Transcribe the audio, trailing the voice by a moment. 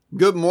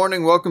Good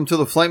morning. Welcome to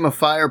the Flame of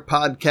Fire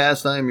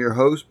podcast. I am your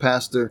host,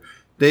 Pastor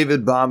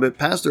David Bobbitt,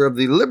 pastor of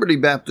the Liberty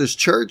Baptist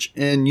Church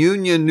in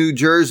Union, New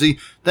Jersey.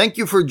 Thank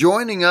you for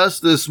joining us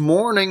this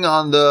morning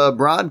on the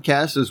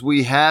broadcast as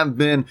we have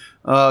been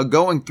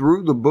going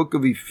through the book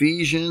of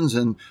Ephesians,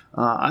 and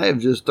I have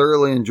just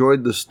thoroughly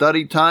enjoyed the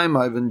study time.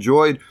 I've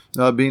enjoyed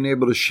being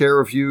able to share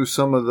with you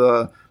some of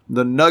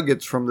the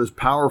nuggets from this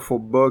powerful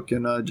book,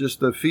 and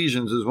just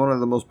Ephesians is one of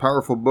the most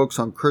powerful books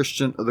on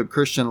the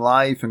Christian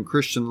life and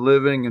Christian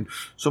living, and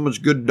so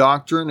much good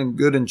doctrine and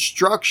good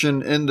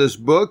instruction in this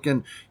book.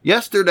 And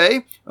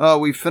yesterday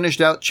we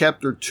finished out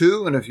chapter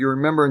 2, and if you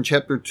remember in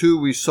chapter 2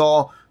 we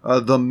saw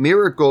the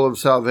miracle of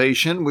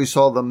salvation, we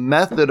saw the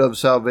method of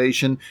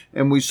salvation,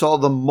 and we saw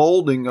the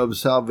molding of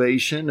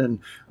salvation.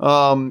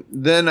 And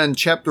then in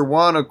chapter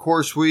 1, of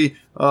course, we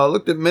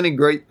looked at many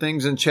great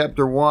things in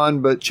chapter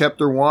 1, but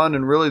chapter 1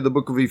 and really the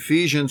book of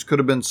Ephesians could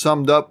have been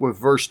summed up with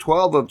verse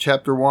 12 of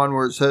chapter 1,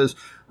 where it says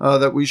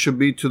that we should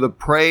be to the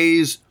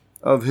praise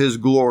of His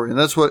glory. And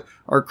that's what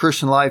our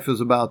Christian life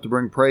is about, to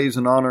bring praise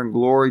and honor and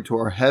glory to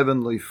our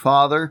Heavenly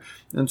Father.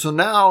 And so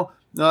now,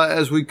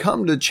 as we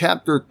come to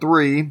chapter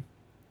 3,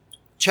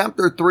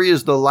 Chapter 3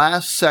 is the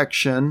last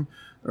section,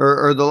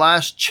 or the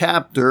last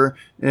chapter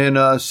in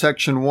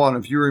section 1.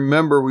 If you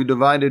remember, we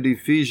divided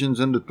Ephesians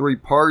into 3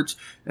 parts,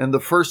 and the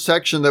first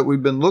section that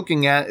we've been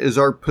looking at is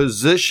our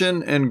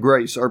position and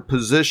grace,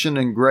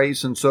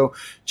 And so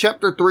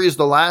chapter 3 is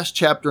the last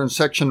chapter in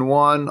section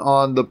 1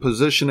 on the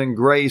position and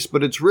grace,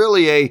 but it's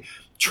really a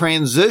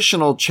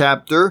transitional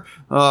chapter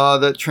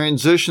that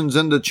transitions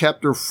into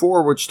chapter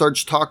 4, which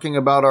starts talking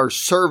about our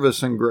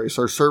service and grace.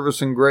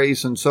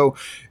 And so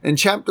in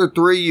chapter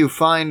 3, you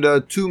find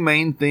 2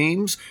 main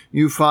themes.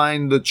 You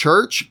find the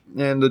church,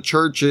 and the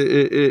church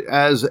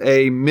as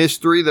a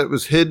mystery that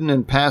was hidden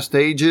in past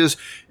ages.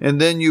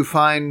 And then you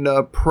find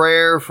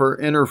prayer for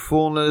inner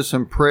fullness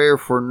and prayer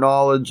for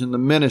knowledge in the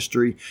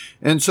ministry.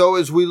 And so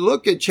as we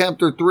look at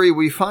chapter 3,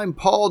 we find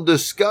Paul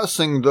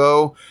discussing,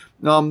 though,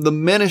 the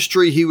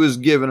ministry he was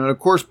given. And of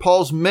course,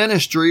 Paul's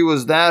ministry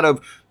was that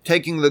of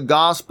taking the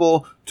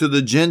gospel to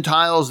the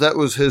Gentiles. That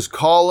was his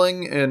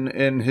calling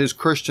in his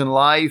Christian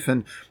life.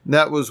 And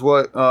that was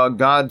what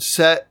God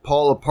set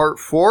Paul apart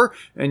for.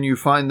 And you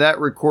find that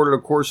recorded,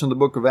 of course, in the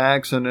book of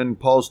Acts and in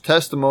Paul's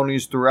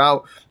testimonies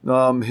throughout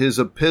his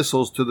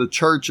epistles to the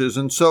churches.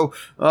 And so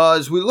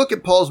as we look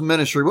at Paul's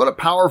ministry, what a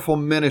powerful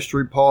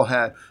ministry Paul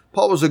had.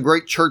 Paul was a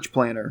great church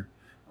planter.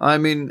 I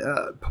mean,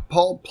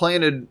 Paul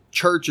planted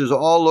churches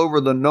all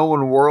over the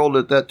known world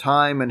at that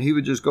time, and he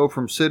would just go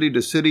from city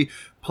to city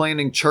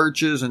planting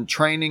churches and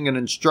training and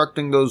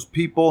instructing those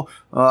people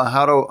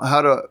how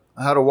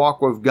to walk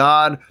with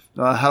God,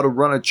 how to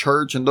run a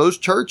church. And those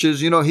churches,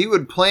 he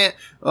would plant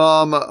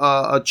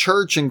a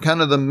church in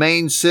kind of the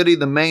main city,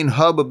 the main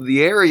hub of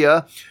the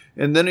area.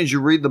 And then as you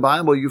read the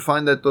Bible, you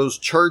find that those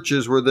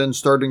churches were then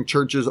starting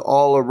churches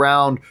all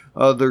around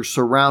their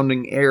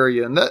surrounding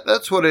area. And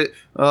that's what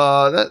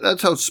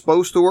that's how it's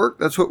supposed to work.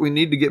 That's what we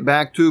need to get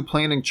back to,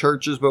 planting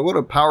churches. But what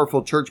a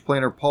powerful church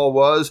planter Paul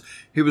was.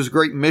 He was a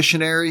great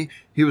missionary.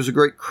 He was a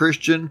great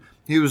Christian.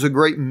 He was a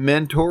great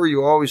mentor.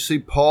 You always see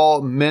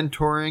Paul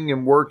mentoring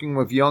and working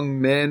with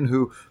young men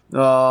who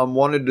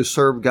wanted to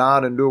serve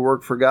God and do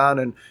work for God.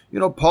 And,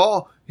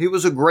 Paul, he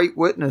was a great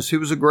witness. He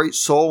was a great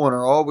soul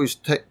winner, always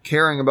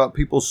caring about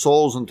people's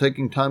souls and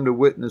taking time to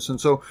witness. And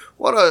so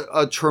what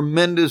a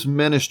tremendous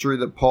ministry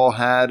that Paul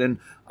had. And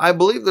I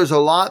believe there's a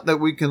lot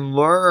that we can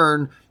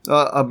learn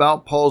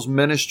about Paul's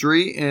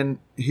ministry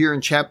here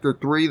in chapter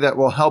 3 that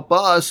will help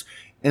us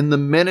in the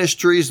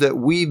ministries that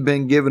we've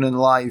been given in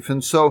life.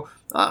 And so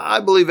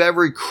I believe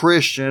every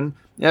Christian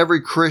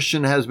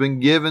has been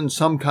given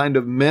some kind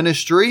of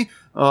ministry,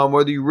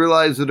 whether you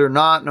realize it or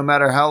not, no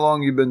matter how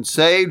long you've been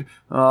saved.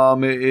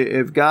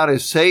 If God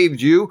has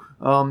saved you,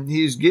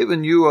 He's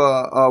given you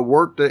a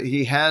work that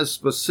He has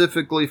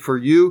specifically for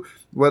you,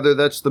 whether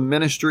that's the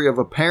ministry of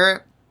a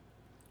parent,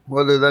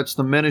 whether that's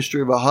the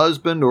ministry of a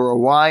husband or a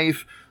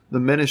wife, the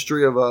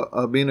ministry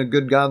of being a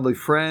good godly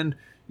friend.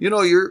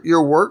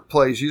 Your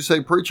workplace. You say,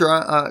 preacher,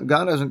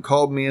 God hasn't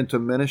called me into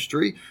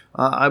ministry.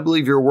 I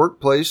believe your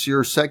workplace,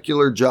 your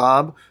secular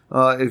job,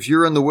 if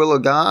you're in the will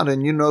of God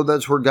and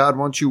that's where God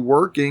wants you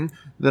working,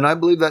 then I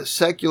believe that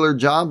secular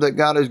job that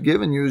God has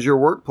given you is your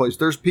workplace.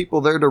 There's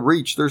people there to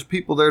reach. There's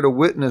people there to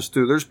witness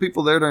to. There's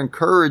people there to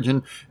encourage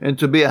and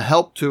to be a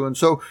help to. And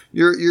so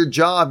your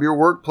job, your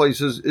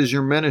workplace is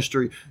your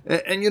ministry.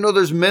 And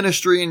there's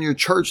ministry in your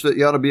church that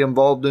you ought to be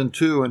involved in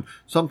too. And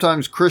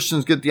sometimes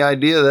Christians get the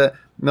idea that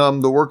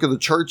the work of the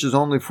church is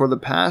only for the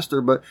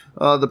pastor, but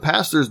the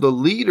pastor is the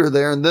leader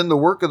there, and then the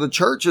work of the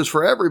church is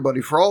for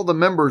everybody, for all the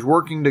members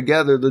working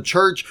together. The The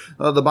church,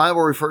 the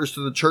Bible refers to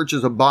the church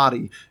as a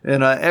body,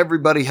 and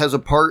everybody has a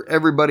part,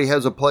 everybody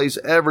has a place,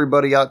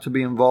 everybody ought to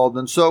be involved.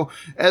 And so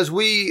as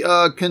we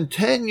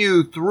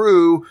continue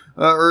through,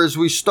 or as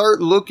we start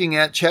looking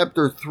at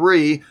chapter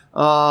 3,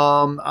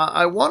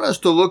 I want us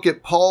to look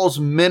at Paul's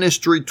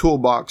ministry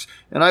toolbox.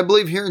 And I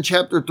believe here in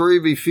chapter 3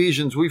 of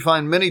Ephesians, we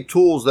find many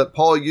tools that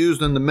Paul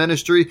used in the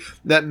ministry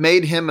that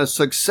made him a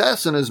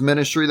success in his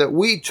ministry that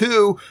we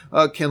too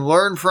can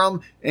learn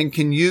from and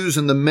can use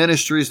in the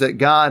ministries that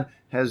God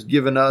has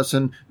given us.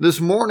 And this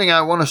morning,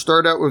 I want to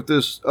start out with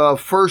this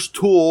first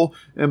tool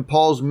in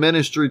Paul's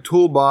ministry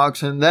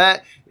toolbox, and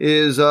that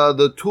is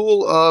the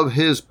tool of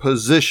his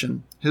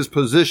position. His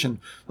position.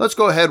 Let's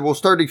go ahead. We'll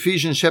start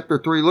Ephesians chapter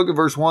 3. Look at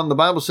verse 1. The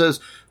Bible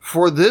says,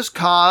 "For this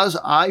cause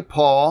I,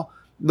 Paul,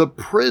 the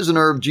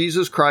prisoner of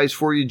Jesus Christ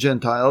for you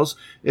Gentiles,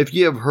 if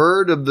ye have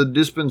heard of the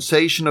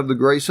dispensation of the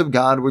grace of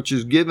God, which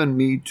is given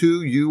me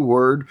to you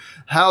word,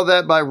 how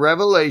that by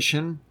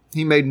revelation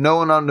he made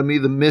known unto me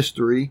the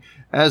mystery,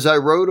 as I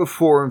wrote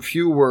afore in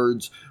few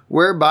words,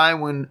 whereby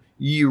when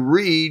ye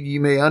read, ye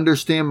may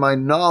understand my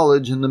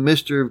knowledge in the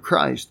mystery of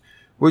Christ,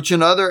 which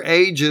in other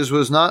ages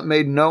was not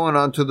made known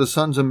unto the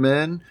sons of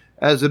men,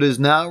 as it is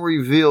now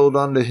revealed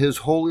unto his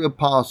holy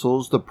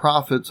apostles, the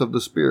prophets of the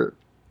Spirit,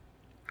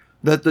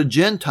 that the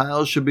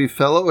Gentiles should be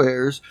fellow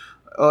heirs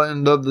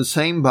and of the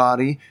same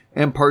body,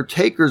 and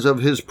partakers of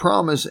his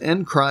promise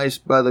in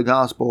Christ by the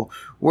gospel,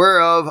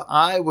 whereof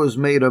I was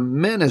made a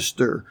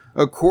minister,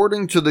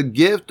 according to the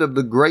gift of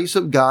the grace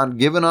of God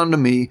given unto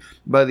me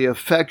by the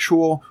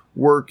effectual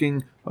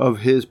working of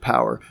his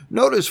power."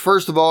 Notice,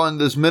 first of all, in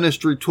this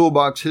ministry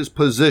toolbox, his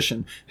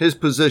position. His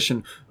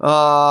position.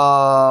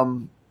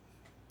 Well,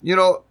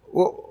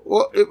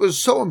 it was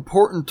so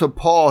important to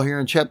Paul here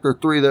in chapter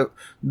 3 that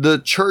the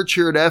church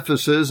here at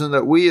Ephesus, and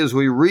that we, as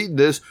we read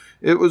this,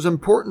 it was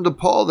important to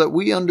Paul that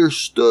we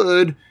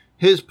understood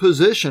his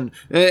position.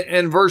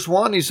 In verse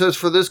 1, he says,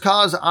 "For this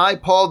cause I,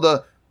 Paul,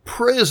 the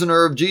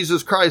prisoner of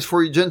Jesus Christ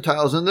for you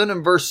Gentiles." And then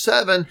in verse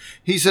 7,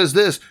 he says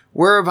this,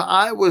 "Whereof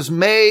I was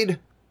made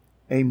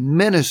a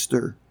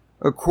minister,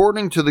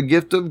 according to the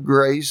gift of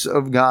grace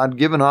of God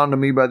given unto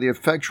me by the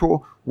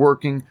effectual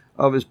working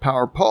of his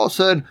power." Paul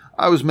said,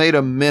 I was made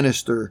a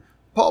minister.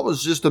 Paul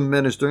was just a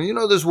minister. You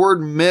know, this word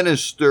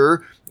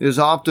minister is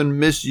often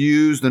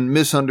misused and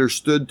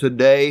misunderstood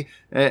today.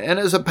 And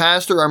as a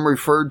pastor, I'm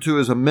referred to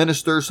as a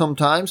minister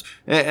sometimes.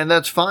 And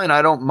that's fine.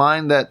 I don't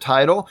mind that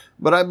title.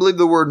 But I believe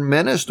the word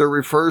minister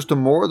refers to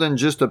more than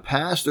just a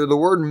pastor. The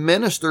word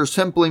minister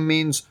simply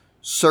means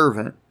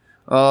servant.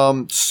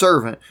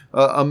 Servant.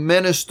 A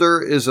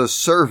minister is a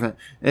servant.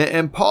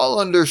 And Paul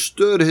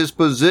understood his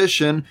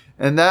position,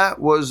 and that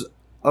was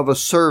of a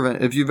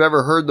servant. If you've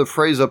ever heard the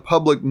phrase a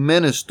public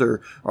minister,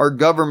 our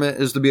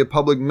government is to be a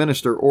public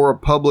minister or a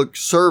public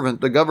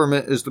servant. The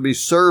government is to be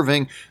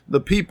serving the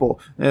people.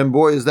 And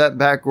boy, is that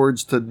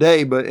backwards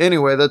today. But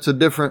anyway, that's a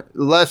different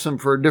lesson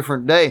for a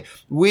different day.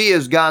 We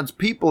as God's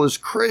people, as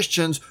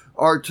Christians,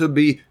 are to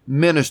be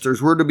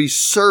ministers. We're to be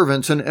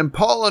servants. And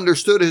Paul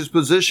understood his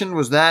position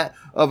was that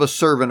of a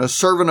servant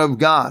of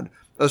God,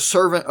 a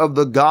servant of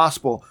the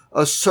gospel,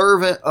 a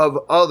servant of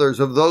others,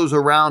 of those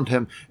around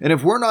him. And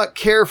if we're not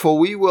careful,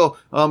 we will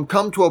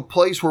come to a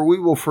place where we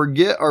will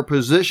forget our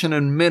position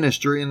in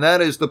ministry, and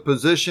that is the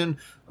position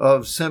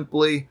of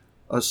simply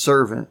a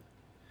servant.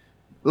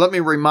 Let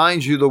me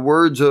remind you the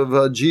words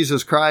of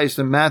Jesus Christ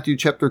in Matthew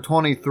chapter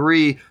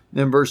 23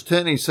 in verse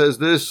 10. He says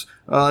this,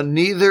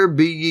 "Neither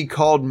be ye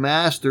called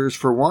masters,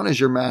 for one is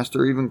your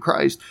master, even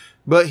Christ.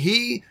 But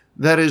he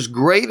that is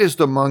greatest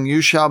among you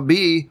shall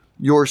be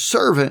your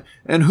servant.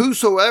 And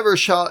whosoever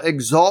shall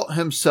exalt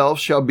himself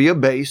shall be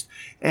abased,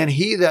 and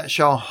he that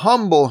shall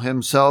humble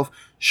himself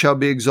shall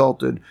be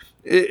exalted."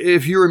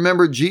 If you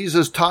remember,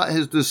 Jesus taught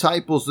his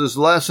disciples this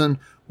lesson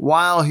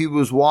while he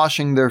was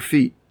washing their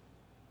feet.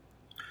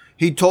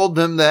 He told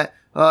them that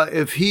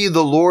if he,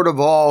 the Lord of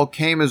all,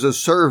 came as a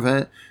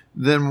servant,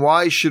 then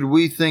why should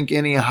we think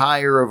any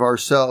higher of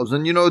ourselves?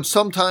 And it's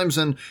sometimes,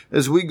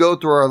 as we go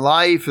through our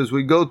life, as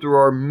we go through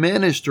our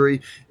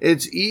ministry,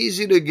 it's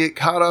easy to get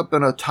caught up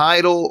in a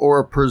title or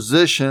a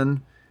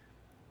position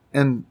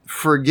and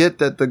forget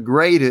that the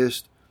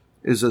greatest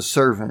is a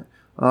servant.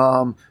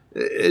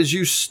 As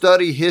you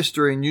study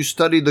history and you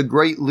study the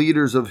great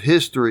leaders of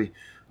history,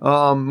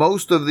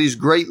 most of these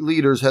great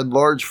leaders had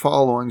large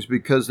followings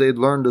because they had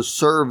learned to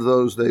serve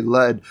those they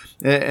led.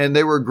 And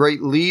they were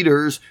great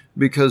leaders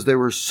because they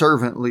were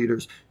servant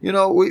leaders.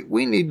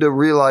 We need to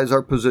realize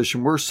our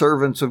position. We're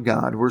servants of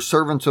God. We're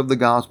servants of the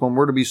gospel, and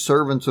we're to be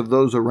servants of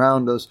those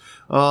around us.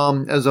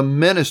 As a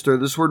minister,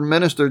 this word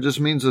minister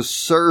just means a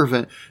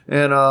servant.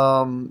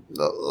 And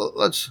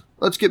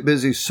let's get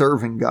busy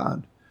serving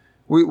God.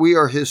 We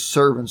are his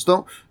servants.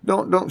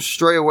 Don't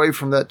stray away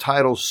from that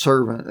title,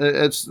 servant.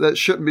 That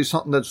shouldn't be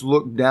something that's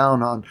looked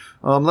down on.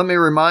 Let me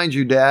remind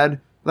you,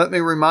 Dad. Let me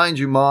remind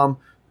you, Mom.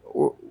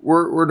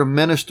 we're to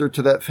minister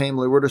to that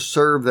family. We're to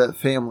serve that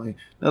family.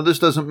 Now, this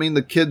doesn't mean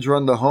the kids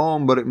run the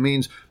home, but it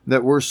means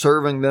that we're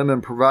serving them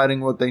and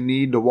providing what they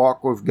need to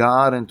walk with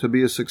God and to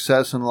be a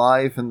success in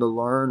life and to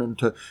learn and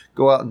to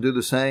go out and do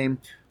the same.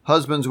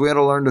 Husbands, we had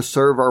to learn to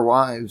serve our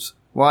wives.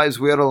 Wives,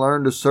 we had to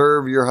learn to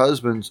serve your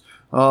husbands.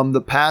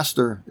 The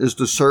pastor is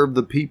to serve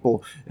the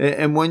people.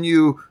 And when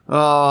you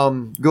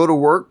go to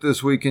work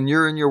this week and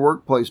you're in your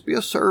workplace, be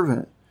a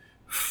servant.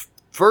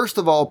 First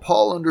of all,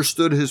 Paul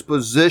understood his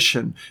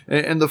position,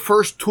 and the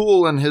first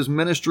tool in his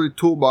ministry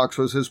toolbox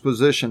was his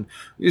position.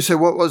 You say,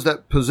 what was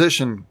that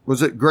position?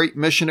 Was it great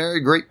missionary,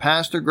 great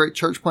pastor, great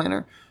church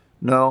planner?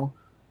 No,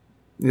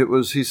 it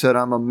was, he said,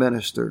 I'm a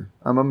minister.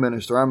 I'm a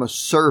minister. I'm a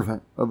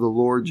servant of the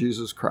Lord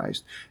Jesus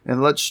Christ.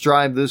 And let's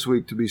strive this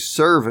week to be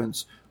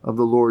servants of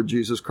the Lord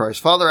Jesus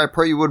Christ. Father, I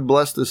pray you would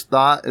bless this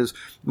thought as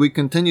we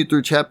continue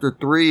through chapter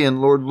 3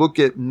 and Lord, look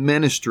at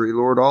ministry.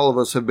 Lord, all of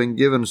us have been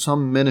given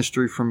some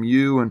ministry from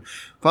you. And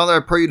Father, I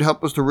pray you'd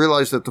help us to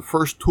realize that the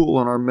first tool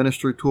in our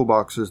ministry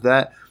toolbox is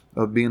that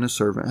of being a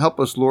servant. Help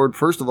us, Lord,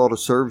 first of all, to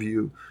serve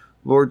you.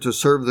 Lord, to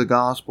serve the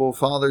gospel.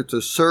 Father,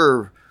 to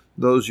serve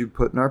those you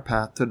put in our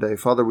path today.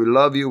 Father, we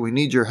love you. We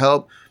need your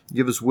help.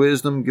 Give us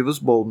wisdom. Give us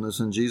boldness.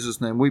 In Jesus'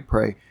 name we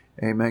pray.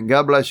 Amen.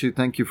 God bless you.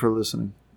 Thank you for listening.